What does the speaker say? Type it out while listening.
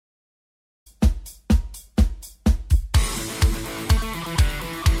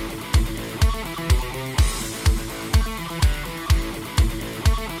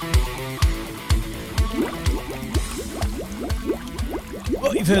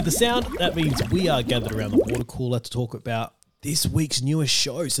heard the sound. That means we are gathered around the water cooler to talk about this week's newest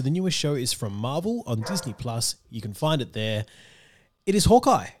show. So the newest show is from Marvel on Disney Plus. You can find it there. It is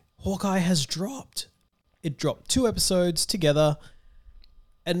Hawkeye. Hawkeye has dropped. It dropped 2 episodes together.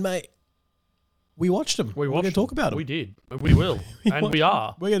 And mate, we watched them. We're going to talk about them. We did. We will. And we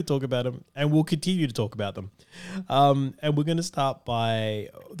are. We're going to talk about them. And we'll continue to talk about them. And we're going to start by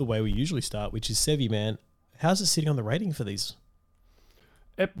the way we usually start, which is Sevi, man. How's it sitting on the rating for these?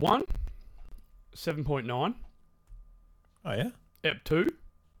 Ep 1, 7.9. Oh, yeah? Ep 2,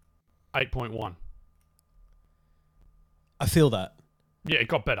 8.1. I feel that. Yeah, it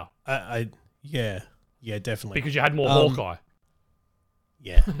got better. Yeah, definitely. Because you had more Hawkeye.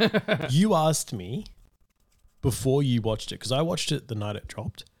 Yeah. You asked me before you watched it, because I watched it the night it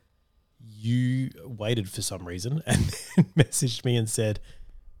dropped. You waited for some reason and then messaged me and said,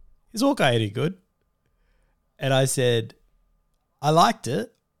 is Hawkeye any good? And I said, I liked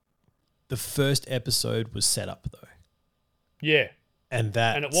it. The first episode was set up, though. Yeah. And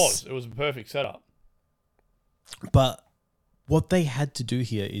it was. It was a perfect setup. But what they had to do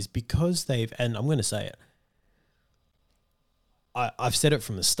here is because and I'm going to say it, I've said it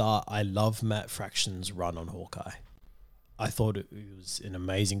from the start, I love Matt Fraction's run on Hawkeye. I thought it was an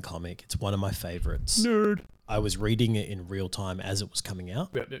amazing comic. It's one of my favorites. Nerd. I was reading it in real time as it was coming out.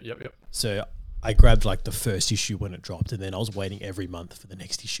 Yep. So I grabbed like the first issue when it dropped, and then I was waiting every month for the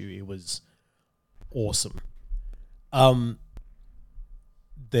next issue. It was awesome.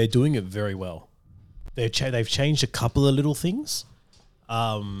 They're doing it very well. They've changed a couple of little things,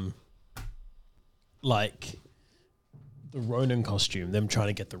 like the Ronin costume. Them trying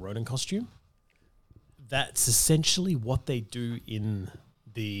to get the Ronin costume. That's essentially what they do in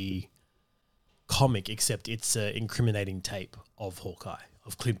the comic, except it's an incriminating tape of Hawkeye,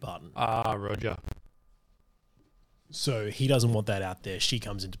 of Clint Barton. Ah, Roger. So he doesn't want that out there. She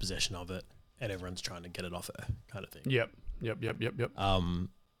comes into possession of it, and everyone's trying to get it off her, kind of thing. Yep.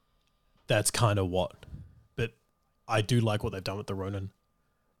 That's kind of what. But I do like what they've done with the Ronin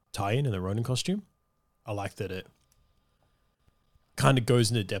tie-in and the Ronin costume. I like that it kind of goes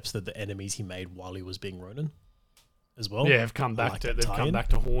into depths of the enemies he made while he was being Ronin as well. Yeah, they've come back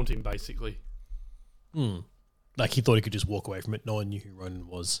to haunt him, basically. Like he thought he could just walk away from it. No one knew who Ronin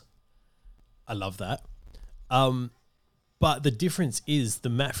was. I love that. But the difference is the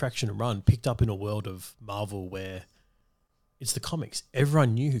Matt Fraction run picked up in a world of Marvel where it's the comics.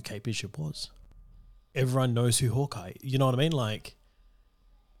 Everyone knew who Kate Bishop was. Everyone knows who Hawkeye. You know what I mean? Like,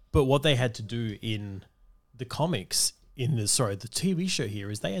 but what they had to do in the comics, the TV show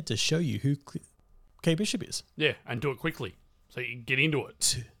here, is they had to show you who Kate Bishop is. Yeah, and do it quickly so you can get into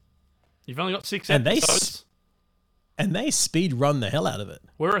it. You've only got 6 and episodes. And they speed run the hell out of it.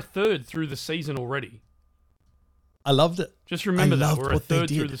 We're a third through the season already. I loved it. Just remember that. We're a third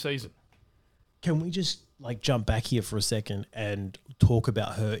through the season. Can we just jump back here for a second and talk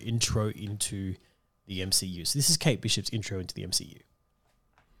about her intro into the MCU? So this is Kate Bishop's intro into the MCU.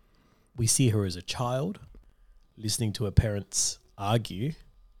 We see her as a child listening to her parents argue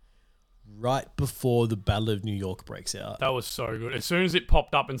right before the Battle of New York breaks out. That was so good. As soon as it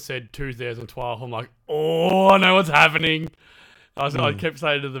popped up and said 2012, I'm like, oh, I know what's happening. I kept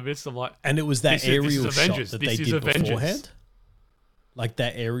saying to the miss, I'm like... And it was that aerial shot Avengers. that they did beforehand. Like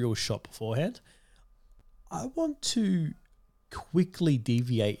that aerial shot beforehand. I want to quickly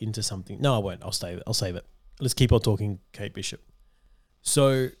deviate into something. No, I won't. I'll save it. Let's keep on talking Kate Bishop.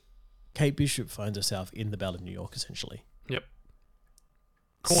 So, Kate Bishop finds herself in the Battle of New York, essentially. Yep.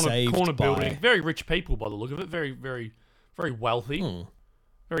 Corner building. Very rich people, by the look of it. Very, very, very wealthy.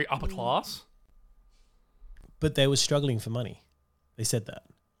 Very upper class. But they were struggling for money. They said that.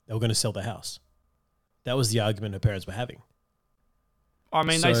 They were going to sell the house. That was the argument her parents were having. I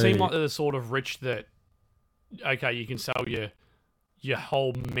mean, they seem like they're the sort of rich that, okay, you can sell your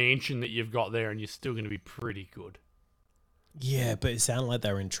whole mansion that you've got there and you're still going to be pretty good. Yeah, but it sounded like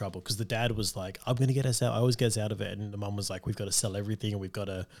they were in trouble because the dad was like, I'm going to get us out. I always get us out of it. And the mum was like, we've got to sell everything and we've got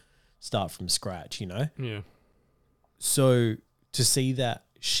to start from scratch, you know? Yeah. So to see that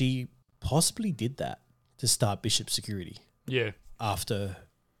she possibly did that to start Bishop Security. Yeah. After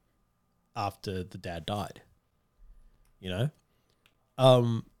the dad died, you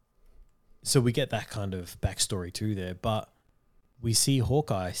know? So we get that kind of backstory too there, but we see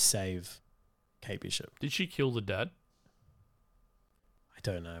Hawkeye save Kate Bishop. Did she kill the dad? I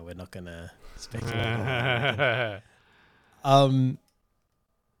don't know. We're not going to speculate on that.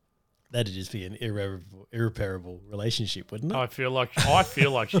 That'd just be an irreparable relationship, wouldn't it? I feel like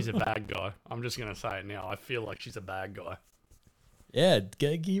she's a bad guy. I'm just going to say it now. I feel like she's a bad guy. Yeah,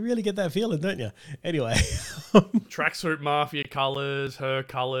 you really get that feeling, don't you? Anyway. Tracksuit Mafia colours, her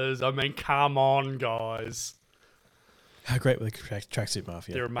colours. I mean, come on, guys. How great were the Tracksuit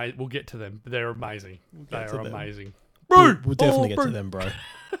Mafia? They're amazing. We'll get to them. They're amazing. They are amazing. We'll definitely get to them, bro.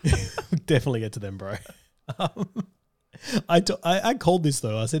 Definitely get to them, bro. I called this,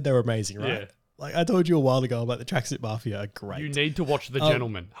 though. I said they were amazing, right? Yeah. Like, I told you a while ago about the Tracksuit Mafia are great. You need to watch The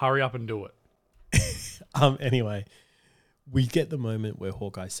Gentleman. Hurry up and do it. Anyway, we get the moment where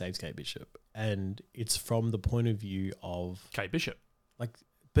Hawkeye saves Kate Bishop, and it's from the point of view of Kate Bishop.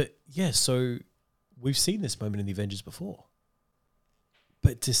 So we've seen this moment in the Avengers before,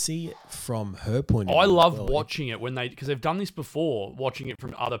 but to see it from her point of view, I love watching it when because they've done this before, watching it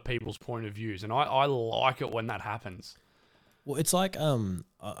from other people's point of views, and I like it when that happens. Well, it's like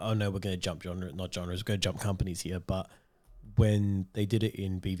I know we're going to jump not genres, we're going to jump companies here, but when they did it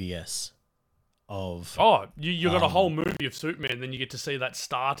in BVS. You got a whole movie of Superman, then you get to see that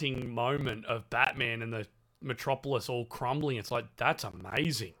starting moment of Batman and the Metropolis all crumbling. It's like, that's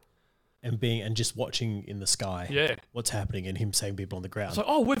amazing. And just watching in the sky, what's happening, and him saving people on the ground.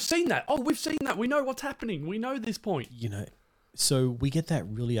 So, we've seen that. We know what's happening. We know this point. So we get that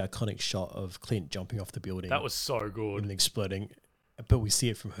really iconic shot of Clint jumping off the building. That was so good. And exploding. But we see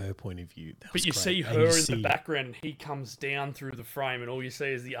it from her point of view. But you see her in the background, and he comes down through the frame, and all you see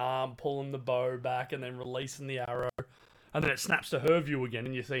is the arm pulling the bow back and then releasing the arrow. And then it snaps to her view again,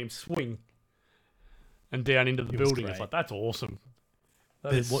 and you see him swing and down into the building. It's like, that's awesome.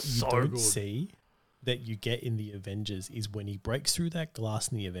 But what you don't see that you get in the Avengers is when he breaks through that glass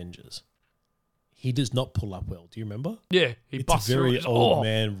in the Avengers, he does not pull up well. Do you remember? Yeah, he busts through. It's a very old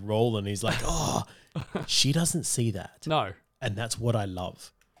man rolling. He's like, she doesn't see that. No. And that's what I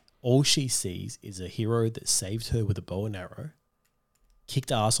love. All she sees is a hero that saved her with a bow and arrow,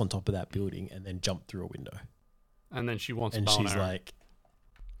 kicked ass on top of that building, and then jumped through a window. And then she wants a bow and arrow. And she's like,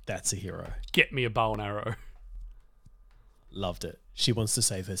 that's a hero. Get me a bow and arrow. Loved it. She wants to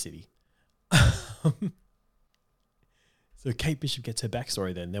save her city. So Kate Bishop gets her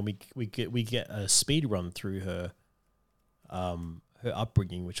backstory then. Then we get a speed run through her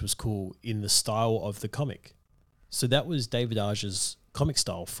upbringing, which was cool in the style of the comic. So that was David Aja's comic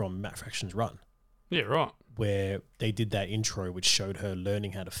style from Matt Fraction's run. Yeah, right. Where they did that intro, which showed her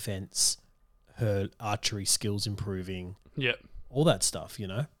learning how to fence, her archery skills improving. Yep. All that stuff,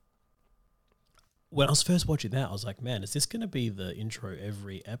 When I was first watching that, I was like, man, is this going to be the intro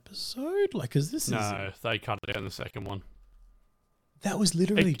every episode? Like, No, they cut it out in the second one. That was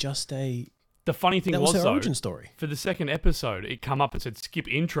literally just a... The funny thing was, her though, origin story. For the second episode, it come up and said skip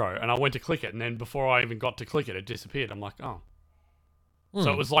intro, and I went to click it, and then before I even got to click it, it disappeared. I'm like, oh.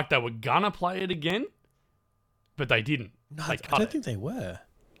 So it was like they were gonna play it again, but they didn't. No, they I don't think they were.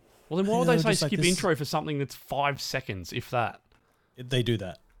 Well, then why would they say skip intro for something that's 5 seconds, if that? They do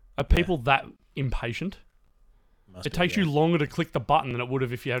that. Are people that impatient? It takes you longer to click the button than it would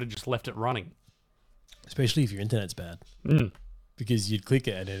have if you had just left it running. Especially if your internet's bad. Mm. Because you'd click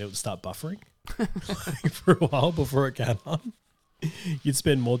it and then it would start buffering for a while before it came on. You'd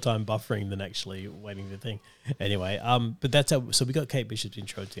spend more time buffering than actually waiting the thing. Anyway, but that's how. So we got Kate Bishop's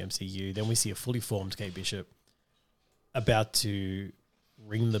intro to the MCU. Then we see a fully formed Kate Bishop about to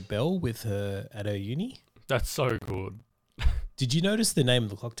ring the bell with her at her uni. That's so good. Did you notice the name of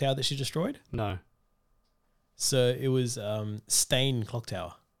the clock tower that she destroyed? No. So it was Stain Clock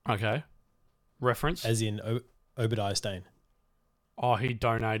Tower. Okay. Reference? As in Obadiah Stane. Oh, he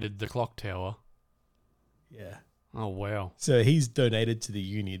donated the clock tower. Yeah. Oh, wow. So he's donated to the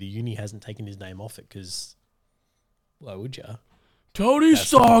uni. The uni hasn't taken his name off it because, why would you? Tony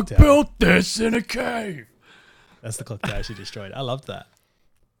Stark built this in a cave. That's the clock tower she destroyed. I loved that.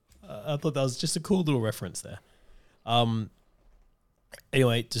 I thought that was just a cool little reference there.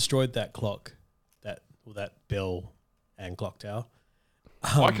 Anyway, destroyed that clock, that bell and clock tower.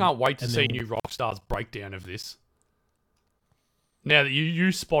 I can't wait to see new Rockstar's breakdown of this. Now that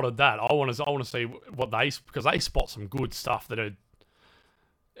you spotted that, I want to see what because they spot some good stuff that are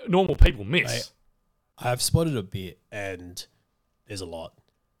normal people miss. I've spotted a bit, and there's a lot.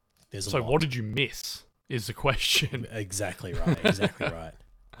 So what did you miss? Is the question. Exactly right. Exactly right.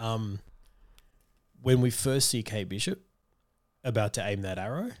 When we first see Kate Bishop about to aim that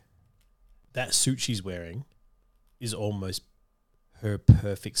arrow, that suit she's wearing is almost her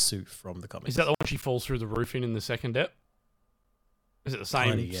perfect suit from the comics. Is that the one she falls through the roof in the second ep? Is it the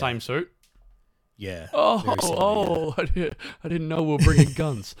same suit? Yeah. Oh! I didn't know we were bringing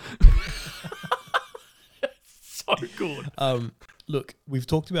guns. So good. Look, we've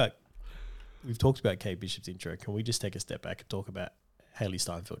talked about Kate Bishop's intro. Can we just take a step back and talk about Haley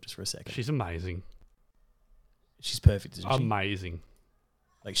Steinfeld just for a second? She's amazing. She's perfect, isn't she? Amazing.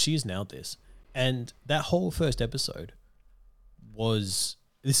 Like, she has nailed this. And that whole first episode was...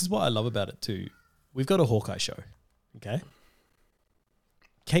 This is what I love about it too. We've got a Hawkeye show, okay?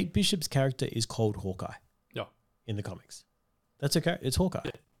 Kate Bishop's character is called Hawkeye. Yeah. In the comics. That's okay. It's Hawkeye.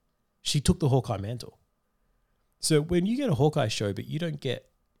 Yeah. She took the Hawkeye mantle. So when you get a Hawkeye show, but you don't get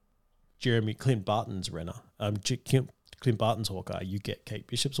Clint Barton's Renner, Clint Barton's Hawkeye, you get Kate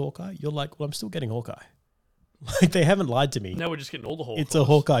Bishop's Hawkeye, you're like, well, I'm still getting Hawkeye. Like, they haven't lied to me. Now we're just getting all the Hawkeyes. It's a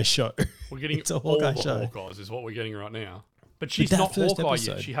Hawkeye show. We're getting It's a all Hawkeye the show. Hawkeyes is what we're getting right now. But she's that not first Hawkeye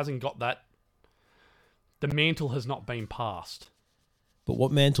episode- yet. She hasn't got that. The mantle has not been passed. But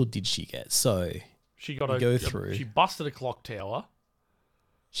what mantle did she get? So She got You go through. She busted a clock tower.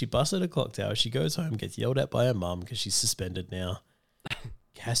 she busted a clock tower. She goes home, gets yelled at by her mum because she's suspended now.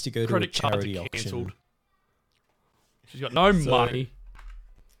 Has to go to a Credit cards charity are auction. cancelled. She's got no money.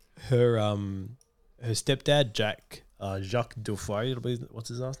 Her stepdad Jacques Dufresne, what's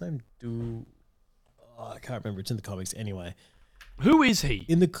his last name? I can't remember. It's in the comics anyway. Who is he?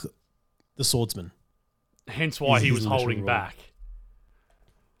 In the swordsman. Hence why He's he was literal holding role. back.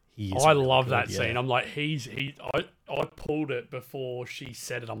 He is I really love good, that yeah. scene. I'm like, I pulled it before she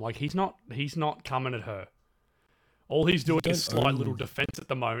said it. I'm like, he's not coming at her. All he's doing is don't slight own- little defense at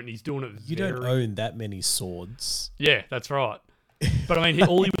the moment. He's doing it. You don't own that many swords. Yeah, that's right. But I mean,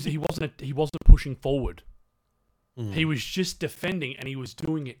 he wasn't pushing forward. He was just defending, and he was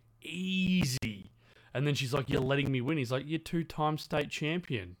doing it easy. And then she's like, "You're letting me win." He's like, "You're 2-time state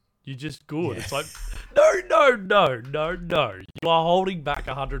champion. You're just good." Yeah. It's like, no. You are holding back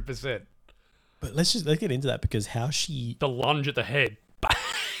 100%. But let's get into that because how she The lunge at the head.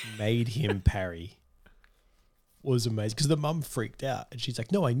 made him parry was amazing. Because the mum freaked out and she's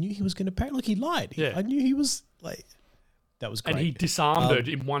like, "No, I knew he was going to parry. Look, he lied. Yeah. I knew he was like." That was great. And he disarmed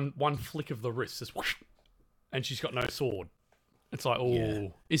her in one flick of the wrist. Just whoosh, and she's got no sword. It's like, oh, Yeah.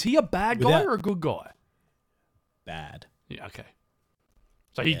 is he a bad guy Without- or a good guy? Bad. Yeah, okay.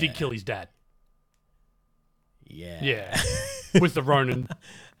 So he did kill his dad. Yeah. Yeah, with the Ronin.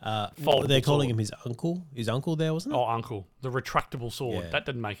 Foldable They're calling sword. him his uncle. His uncle there, wasn't it? Oh, uncle, the retractable sword. Yeah. That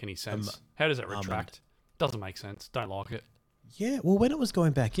didn't make any sense. How does it Armand. retract? Doesn't make sense. Don't like it. Yeah, well, when it was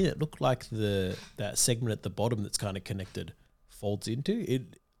going back in, it looked like that segment at the bottom that's kind of connected folds into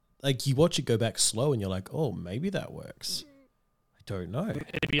it. Like you watch it go back slow, and you're like, "Oh, maybe that works." I don't know.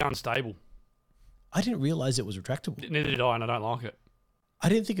 It'd be unstable. I didn't realize it was retractable. Neither did I, and I don't like it. I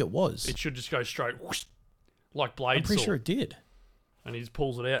didn't think it was. It should just go straight, whoosh, like blade I'm pretty sword, sure it did. and he just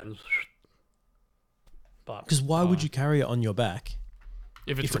pulls it out and. But Because why would you carry it on your back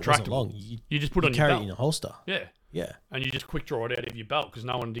if it's if it wasn't retractable? long? You just put it on your carry belt. it in a holster. Yeah, Yeah, and you just quick draw it out of your belt because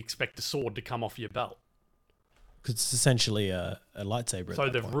no one would expect the sword to come off your belt. because it's essentially a lightsaber. So at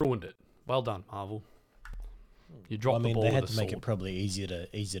that they've point. ruined it. Well done, Marvel. You dropped I mean, the ball they with had the to make sword. it probably easier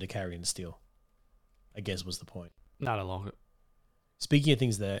to carry and steal. I guess was the point. No, I don't like it. Speaking of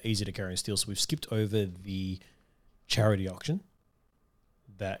things that are easy to carry and steal, so we've skipped over the charity auction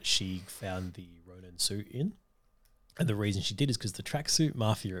that she found the Ronin suit in. And the reason she did is because the tracksuit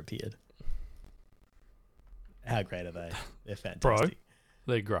mafia appeared. How great are they? They're fantastic.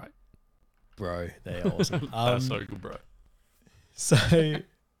 They're great. Bro, they are awesome. That's so good, bro. So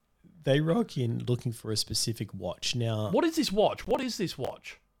they rock in looking for a specific watch. Now, What is this watch? What is this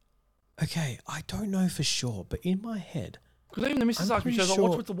watch? okay, I don't know for sure, but in my head, Because even the missus I'm asked me, she pretty goes, "Oh,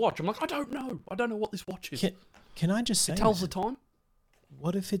 what's sure- with the watch?" I'm like, I don't know. I don't know what this watch is. can I just say, It tells man, the time.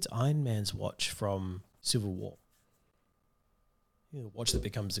 what if it's Iron Man's watch from Civil War? You know, the watch that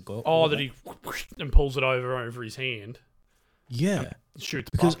becomes a gold. Oh, that he and pulls it over his hand. Yeah, Shoots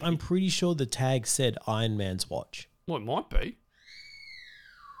because buck. I'm pretty sure the tag said Iron Man's watch. Well, it might be.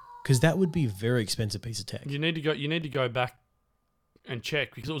 Because that would be a very expensive piece of tech. You need to go back and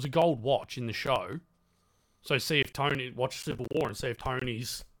check because it was a gold watch in the show. So see if Tony watch Civil War and see if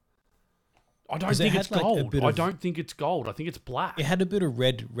Tony's. I don't 'Cause it think had, it's like, a gold. bit I of- don't think it's gold. I think it's black. It had a bit of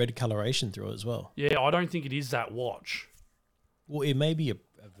red coloration through it as well. Yeah, I don't think it is that watch. Well, it may be a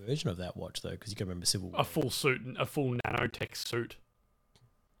version of that watch though, because you can remember Civil War. A full suit, a full nanotech suit.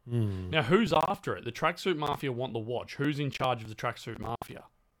 Hmm. Now, who's after it? The tracksuit mafia want the watch. Who's in charge of the tracksuit mafia?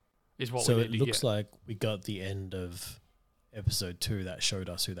 Is what So we it need to looks get. like we got the end of episode 2 that showed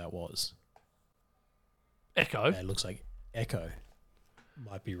us who that was. Echo. And it looks like Echo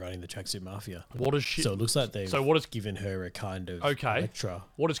might be running the tracksuit mafia. What does she? So it looks like they've So what is- given her a kind of Okay. Elektra.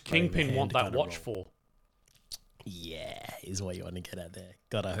 What does playing the Kingpin want hand that kind of watch role. for? Yeah, is what you want to get at there.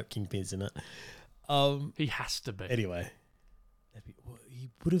 God, I hope Kingpin's in it. He has to be. Anyway, he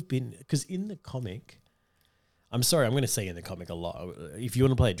would have been, because in the comic, I'm sorry, I'm going to say in the comic a lot. If you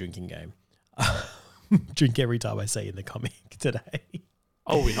want to play a drinking game, Drink every time I say in the comic today.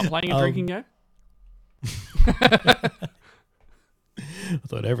 Oh, we're not playing a drinking game? I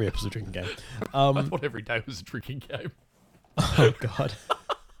thought every episode was a drinking game. I thought every day was a drinking game. Oh, God.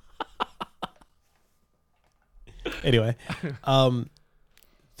 Anyway,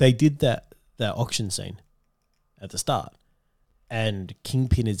 they did that auction scene at the start, and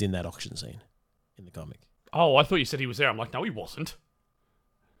Kingpin is in that auction scene in the comic. Oh, I thought you said he was there. I'm like, no, he wasn't.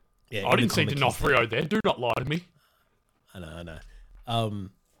 Yeah, I didn't see D'Onofrio there. Do not lie to me. I know.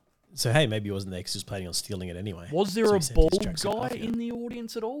 So, hey, maybe he wasn't there because he was planning on stealing it anyway. Was there So a he sent his bald tracksuit guy mafia. in the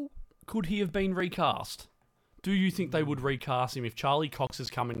audience at all? Could he have been recast? Do you think they would recast him if Charlie Cox is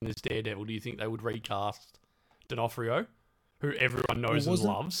coming in as Daredevil? Do you think they would recast D'Onofrio, who everyone knows and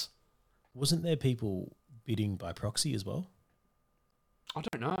loves? Wasn't there people bidding by proxy as well? I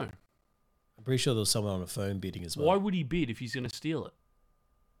don't know. I'm pretty sure there was someone on a phone bidding as well. Why would he bid if he's going to steal it?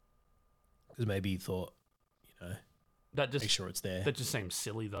 Because maybe he thought, That just make sure it's there. that just seems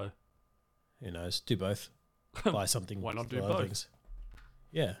silly, though. Who knows? Do both. Buy something. Why not for do other both? things.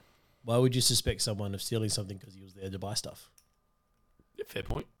 Yeah. Why would you suspect someone of stealing something because he was there to buy stuff? Yeah, fair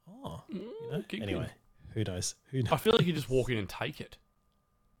point. Oh, Kingpin. anyway, who knows? Who knows? I feel like you just walk in and take it.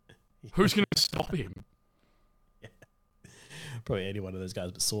 Who's going to stop him? Probably any one of those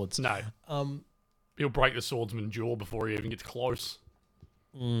guys with swords. No. He'll break the swordsman's jaw before he even gets close.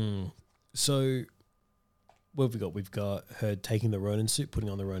 So, what have we got? We've got her taking the Ronin suit, putting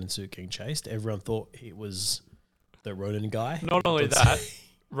on the Ronin suit, getting chased. Everyone thought it was the Ronin guy. Not only that,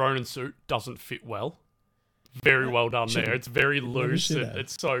 Ronin suit doesn't fit well. Very well done there. It's very loose and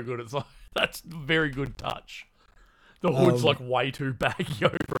it's so good. It's like that's a very good touch. The hood's like way too baggy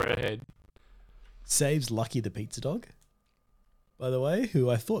over her head. Saves Lucky the pizza dog, by the way, who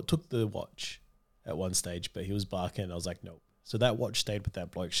I thought took the watch at one stage, but he was barking and I was like, nope. So that watch stayed with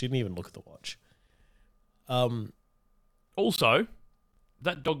that bloke. She didn't even look at the watch. Also,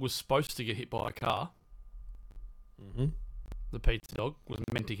 that dog was supposed to get hit by a car. Mm-hmm. The pizza dog was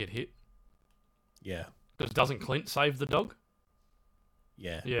meant to get hit. Yeah. Because doesn't Clint save the dog?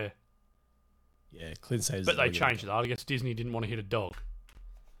 Yeah. Yeah. Yeah. Clint saves But the they dog. changed it. I guess Disney didn't want to hit a dog.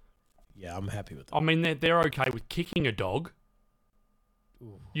 Yeah, I'm happy with that. I mean, they're okay with kicking a dog.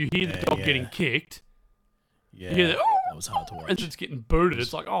 You hear the dog getting kicked. Yeah. You hear the, that was hard to as watch. it's getting booted.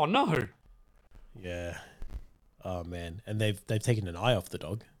 It's like, oh no. Yeah. Oh man. And they've taken an eye off the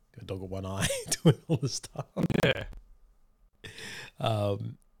dog. A dog with one eye doing all the stuff. Yeah.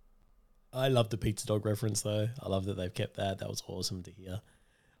 I love the pizza dog reference though. I love that they've kept that. That was awesome to hear.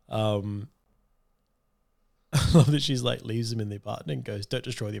 I love that she's like leaves him in the apartment and goes, "Don't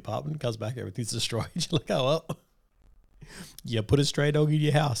destroy the apartment." Comes back, everything's destroyed. You're like, "Oh well." You put a stray dog in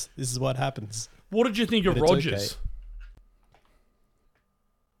your house. This is what happens. What did you think of But it's Rogers? okay.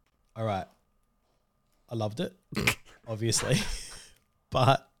 All right. I loved it, obviously.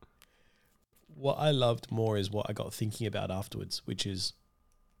 But what I loved more is what I got thinking about afterwards, which is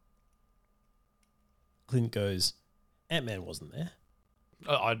Clint goes, Ant-Man wasn't there.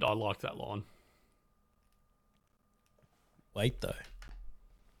 I like that line. Wait, though.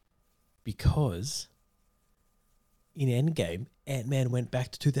 Because in Endgame, Ant-Man went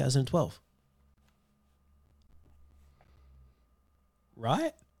back to 2012.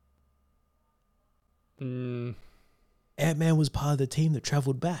 Right? Ant-Man was part of the team that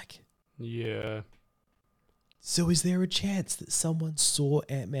travelled back. Yeah. So is there a chance that someone saw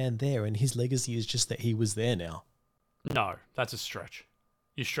Ant-Man there and his legacy is just that he was there now? No, that's a stretch.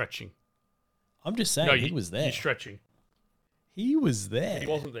 You're stretching. I'm just saying he was there. You're stretching. He was there. He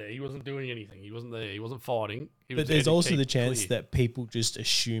wasn't there. He wasn't doing anything. He wasn't there. He wasn't fighting. He was But there there's to also keep the chance clear. that people just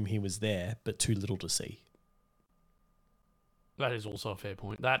assume he was there, but too little to see. That is also a fair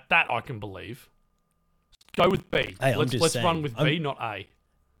point. That I can believe. Go with B. Hey, I'm let's just run saying, with B, not A.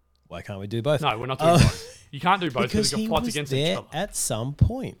 Why can't we do both? No, we're not doing both. You can't do both Because because he it fights was against there each other. at some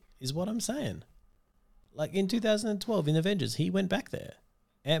point, is what I'm saying. Like in 2012 in Avengers, he went back there.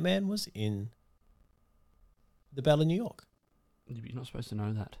 Ant-Man was in the Battle of New York. You're not supposed to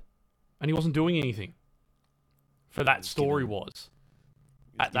know that. And he wasn't doing anything. For that story was.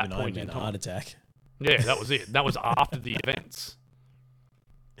 At that Giving point Iron in Man a time. heart attack. Yeah, that was it. That was after the events.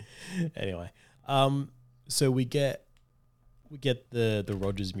 Anyway, so we get the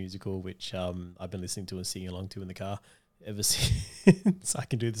Rogers musical, which I've been listening to and singing along to in the car ever since. I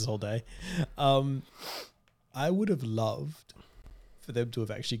can do this all day. I would have loved for them to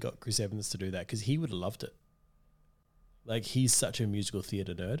have actually got Chris Evans to do that because he would have loved it. Like he's such a musical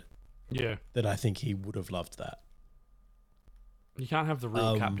theatre nerd Yeah. that I think he would have loved that. You can't have the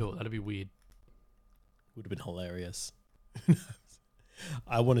real cap do it. That'd be weird. Would have been hilarious.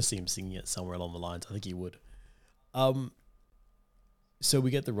 I want to see him singing it somewhere along the lines. I think he would. So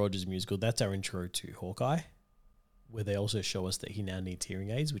we get the Rogers musical. That's our intro to Hawkeye, where they also show us that he now needs hearing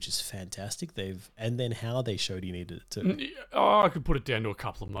aids, which is fantastic. And then how they showed he needed it too. Oh, I could put it down to a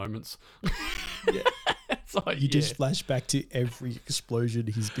couple of moments. Yeah. You just flash back to every explosion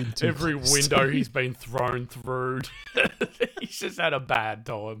he's been to. Every window he's been thrown through. He's just had a bad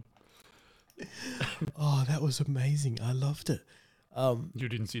time. Oh, that was amazing. I loved it. You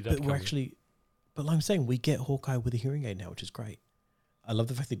didn't see that coming. But like I'm saying, we get Hawkeye with a hearing aid now, which is great. I love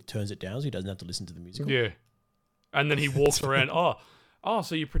the fact that he turns it down so he doesn't have to listen to the musical. Yeah. And then he walks around, oh,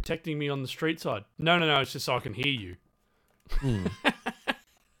 so you're protecting me on the street side? No, it's just so I can hear you.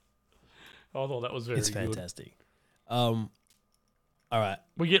 I thought that was very good. It's fantastic. All right.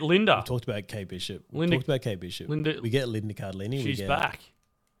 We get Linda. We talked about Kate Bishop. We get Linda Cardellini. She's back.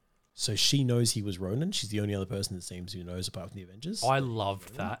 So she knows he was Ronan. She's the only other person that seems who knows apart from the Avengers. I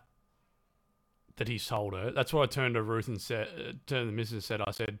loved that he told her. That's what I turned to Ruth and turned to the missus and said, I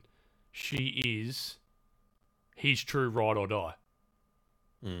said, she is his true ride or die.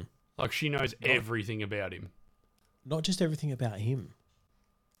 Like she knows everything about him. Not just everything about him.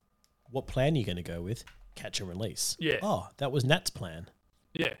 What plan are you going to go with? Catch and release. Yeah. Oh, that was Nat's plan.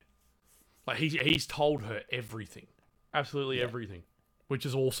 Yeah. Like he's told her everything. Absolutely everything. Which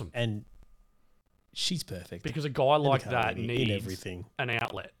is awesome. And she's perfect. Because a guy like that needs everything. An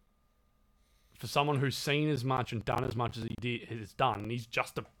outlet. For someone who's seen as much and done as much as has done, he's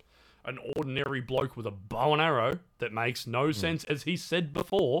just an ordinary bloke with a bow and arrow that makes no sense. As he said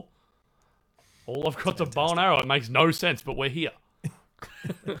before, all I've got's a bow and arrow. It makes no sense, but we're here.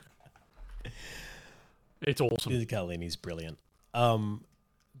 It's awesome. Linda Cardellini's brilliant.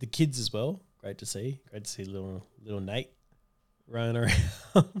 The kids as well. Great to see. Great to see little Nate running around.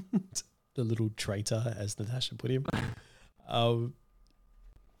 The little traitor, as Natasha put him.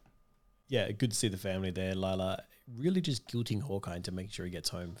 Yeah, good to see the family there. Lila really just guilting Hawkeye to make sure he gets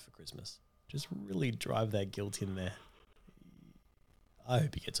home for Christmas. Just really drive that guilt in there. I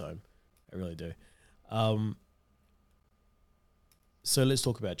hope he gets home. I really do. So let's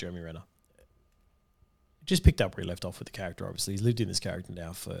talk about Jeremy Renner. Just picked up where he left off with the character, obviously. He's lived in this character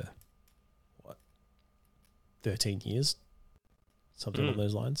now for, 13 years? Something along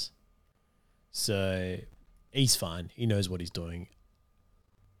those lines. So he's fine. He knows what he's doing.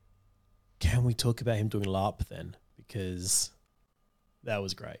 Can we talk about him doing LARP then? Because that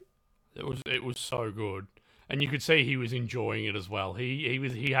was great. It was so good. And you could see he was enjoying it as well.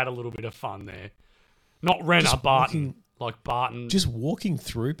 He had a little bit of fun there. Not Renner, Barton. Like Barton. Just walking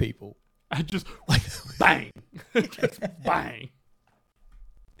through people. And just like bang. Just bang.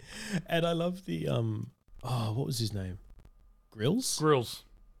 And I love the what was his name? Grills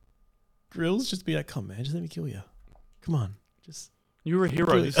just be like, come on, man, just let me kill you. Come on. You're a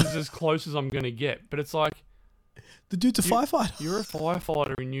hero. This is as close as I'm gonna get. But it's like the dude's a firefighter. You're a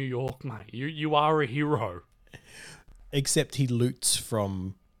firefighter in New York, mate. You are a hero. Except he loots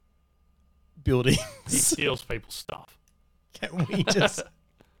from buildings. He steals people's stuff. Can we just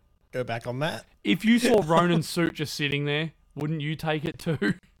go back on that? If you saw Ronan's suit just sitting there, wouldn't you take it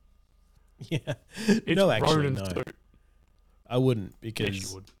too? Yeah. It's no, actually, Ronan's no. suit. I wouldn't, because Yes,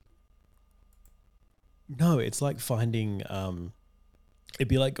 you would. No, it's like finding it'd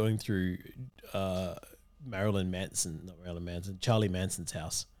be like going through Charlie Manson's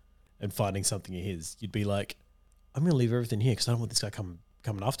house and finding something of his. You'd be like, I'm going to leave everything here because I don't want this guy coming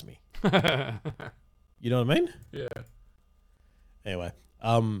after me. You know what I mean? Yeah. Anyway,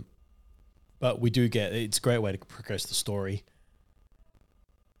 but we do get, it's a great way to progress the story.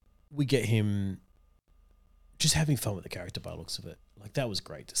 We get him just having fun with the character by the looks of it. Like, that was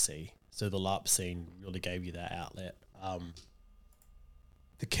great to see. So the LARP scene really gave you that outlet.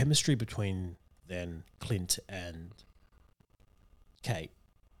 The chemistry between then Clint and Kate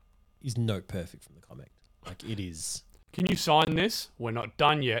is note perfect from the comic. Like, it is. Can you sign this? We're not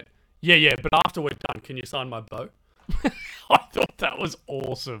done yet. Yeah, but after we're done, can you sign my bow? I thought that was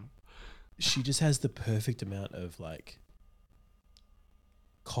awesome. She just has the perfect amount of, like,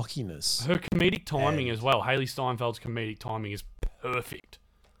 cockiness. Her comedic timing as well. Haley Steinfeld's comedic timing is perfect.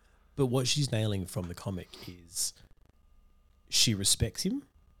 But what she's nailing from the comic is she respects him.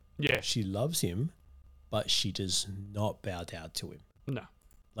 Yeah. She loves him, but she does not bow down to him. No.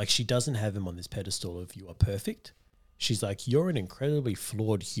 Like, she doesn't have him on this pedestal of you are perfect. She's like, you're an incredibly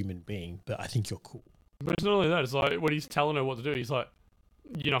flawed human being, but I think you're cool. But it's not only that. It's like when he's telling her what to do, he's like,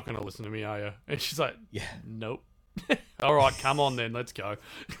 you're not going to listen to me, are you? And she's like, yeah, nope. All right, come on then, let's go.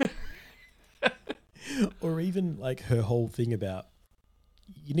 Or even like her whole thing about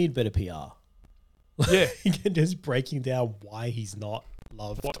you need better PR. Yeah. Just breaking down why he's not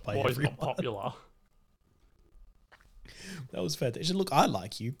loved by Why he's everyone. not popular. That was fantastic. Look, I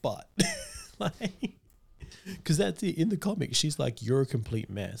like you, but like, because that's it. In the comics, she's like, you're a complete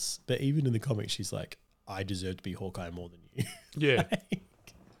mess. But even in the comics, she's like, I deserve to be Hawkeye more than you. Yeah.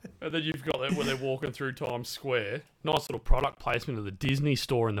 And then you've got that where they're walking through Times Square. Nice little product placement of the Disney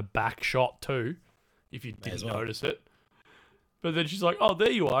store in the back shot too, if you didn't notice it. But then she's like, "Oh,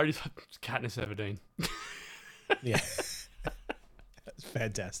 there you are." He's like, "It's Katniss Everdeen." Yeah, that's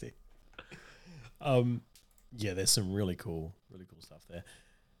fantastic. Yeah, there's some really cool stuff there.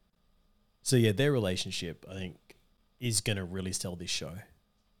 So yeah, their relationship, I think, is gonna really sell this show.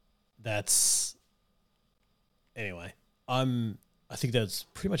 Anyway. I think that's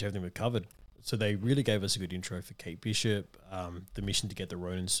pretty much everything we've covered. So they really gave us a good intro for Kate Bishop. The mission to get the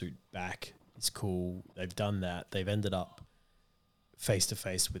Ronin suit back is cool. They've done that. They've ended up face to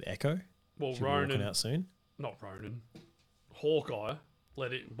face with Echo. Well, Should be Ronin, walking out soon. not Ronin, Hawkeye.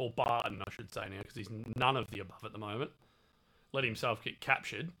 Barton, I should say now, because he's none of the above at the moment. Let himself get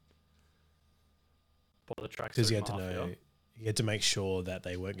captured by the tracksuit Because he had to make sure that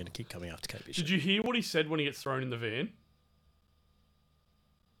they weren't going to keep coming after Kate Bishop. Did you hear what he said when he gets thrown in the van?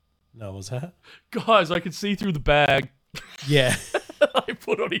 No, was that? Guys, I could see through the bag. Yeah. I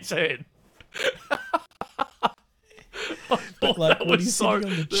put on his head. But like, that was so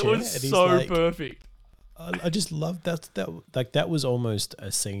perfect. I just love that. That was almost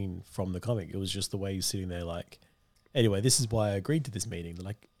a scene from the comic. It was just the way he's sitting there like, anyway, this is why I agreed to this meeting. They're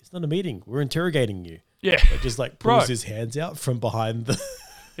like, it's not a meeting. We're interrogating you. Yeah. Like, just like pulls his hands out from behind the...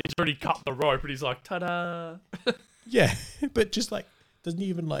 He's already cut the rope and he's like, ta-da. Yeah. But just like, doesn't he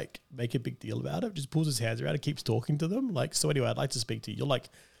even like make a big deal about it? Just pulls his hands around and keeps talking to them. Like, so anyway, I'd like to speak to you. You're like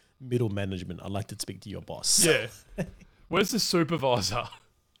middle management. I'd like to speak to your boss. Yeah. Where's the supervisor?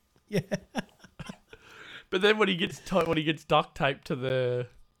 Yeah. But then when he gets duct taped to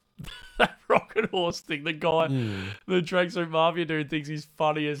that rocket horse thing, the guy, the tracksuit mafia dude, thinks he's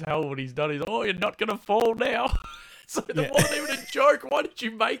funny as hell when he's done. He's like, "Oh, you're not gonna fall now." So that wasn't even a joke. Why did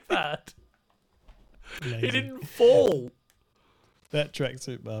you make that? Amazing. He didn't fall. That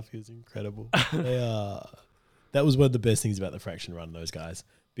tracksuit mafia is incredible. That was one of the best things about the Fraction Run, those guys,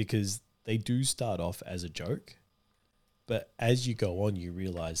 because they do start off as a joke, but as you go on, you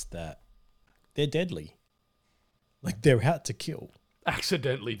realize that they're deadly. Like, they're out to kill.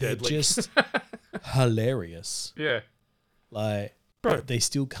 Accidentally deadly. They're just hilarious. Yeah. Like, Bro. but they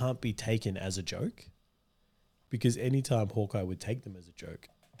still can't be taken as a joke, because anytime Hawkeye would take them as a joke,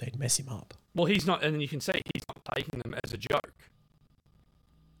 they'd mess him up. Well, he's not, and you can see he's not taking them as a joke.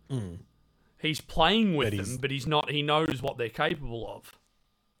 He's playing with them, but he's not. He knows what they're capable of,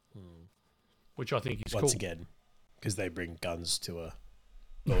 which I think is cool. Once again, because they bring guns to a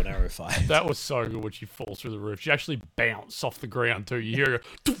bow and arrow fight. That was so good when she falls through the roof. She actually bounced off the ground too. You hear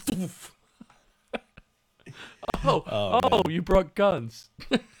her. You brought guns.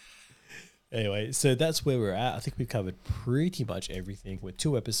 Anyway, so that's where we're at. I think we've covered pretty much everything. We're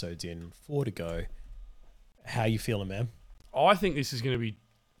 2 episodes in, 4 to go. How you feeling, man? I think this is going to be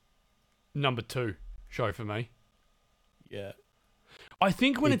number 2 show for me. Yeah. I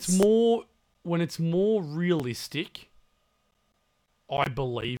think when it's more realistic, I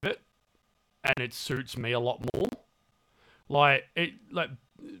believe it, and it suits me a lot more. Like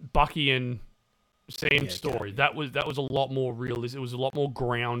Bucky and Sam's story. That was a lot more realistic. It was a lot more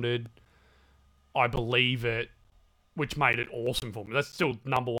grounded. I believe it, which made it awesome for me. That's still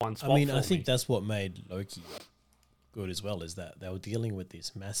number 1 spot. I think that's what made Loki good as well, is that they were dealing with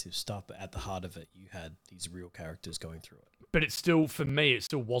this massive stuff, but at the heart of it, you had these real characters going through it. But it still, for me, it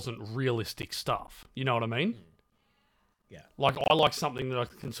still wasn't realistic stuff. You know what I mean? Yeah. Like, I like something that I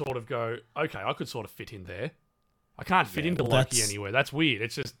can sort of go, okay, I could sort of fit in there. I can't fit into Loki anywhere. That's weird.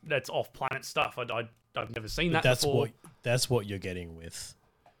 It's just, that's off-planet stuff. I've never seen that before. That's what you're getting with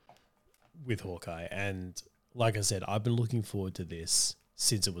Hawkeye. And like I said, I've been looking forward to this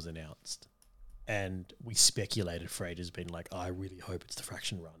since it was announced. And we speculated for ages, being like, I really hope it's the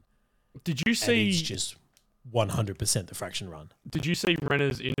Fraction Run. Did you see... And it's just 100% the Fraction Run. Did you see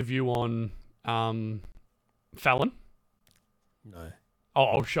Renner's interview on Fallon? No.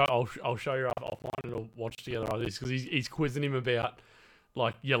 I'll show you. I'll find it. I'll watch together after this, because he's quizzing him about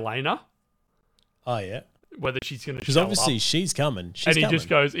like Yelena. Oh yeah. Whether she's going to show up. Because obviously she's coming.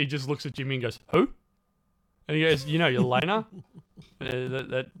 He just looks at Jimmy and goes, "Who?" And he goes, "You know Yelena,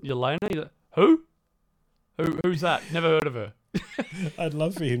 that Yelena." He's like, "Who? Who's that? Never heard of her." I'd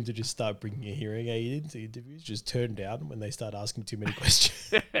love for him to just start bringing a hearing aid into interviews, just turn down when they start asking too many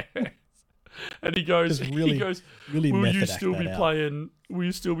questions. And he goes, really will you still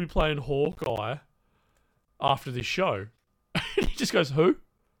be playing Hawkeye after this show? he just goes, who?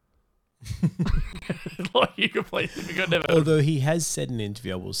 Like, you completely forgot never. Although he has said in an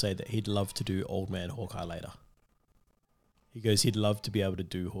interview, I will say that he'd love to do Old Man Hawkeye later. He goes, he'd love to be able to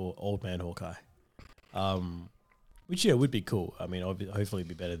do Old Man Hawkeye. Which, would be cool. I mean, hopefully it'd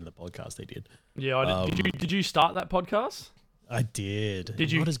be better than the podcast they did. Yeah, I did. Did you start that podcast? I did.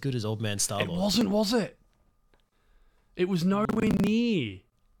 Did you? Not as good as Old Man Star-Lord. It wasn't, was it? It was nowhere near.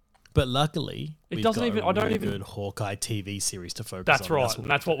 But luckily, it doesn't even. I don't really even. Good Hawkeye TV series to focus That's on. right,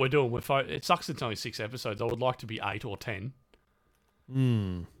 and that's what we're doing. It sucks. It's only 6 episodes. I would like to be 8 or 10.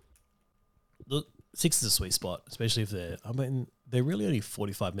 Look, 6 is a sweet spot, especially if they're really only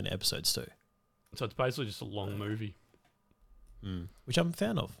 45-minute episodes too. So it's basically just a long movie. Which I'm a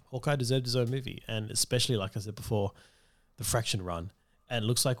fan of. Hawkeye deserved his own movie, and especially, like I said before, the Fraction run. And it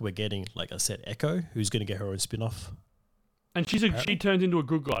looks like we're getting, like I said, Echo, who's going to get her own spin-off. And she turns into a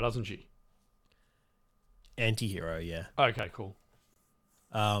good guy, doesn't she? Anti-hero, yeah. Okay, cool.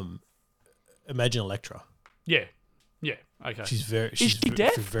 Imagine Elektra. Yeah, okay. She's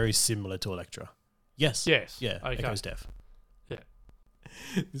deaf? very similar to Elektra. Yes. Yeah, okay. Echo's deaf. Yeah.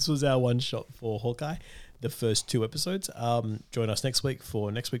 This was our one shot for Hawkeye, the first 2 episodes. Join us next week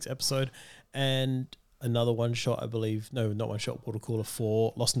for next week's episode, and another one shot, I believe. No, not one shot. Water cooler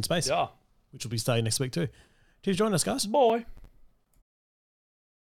for Lost in Space. Yeah. Which will be starting next week too. Please join us, guys. Bye.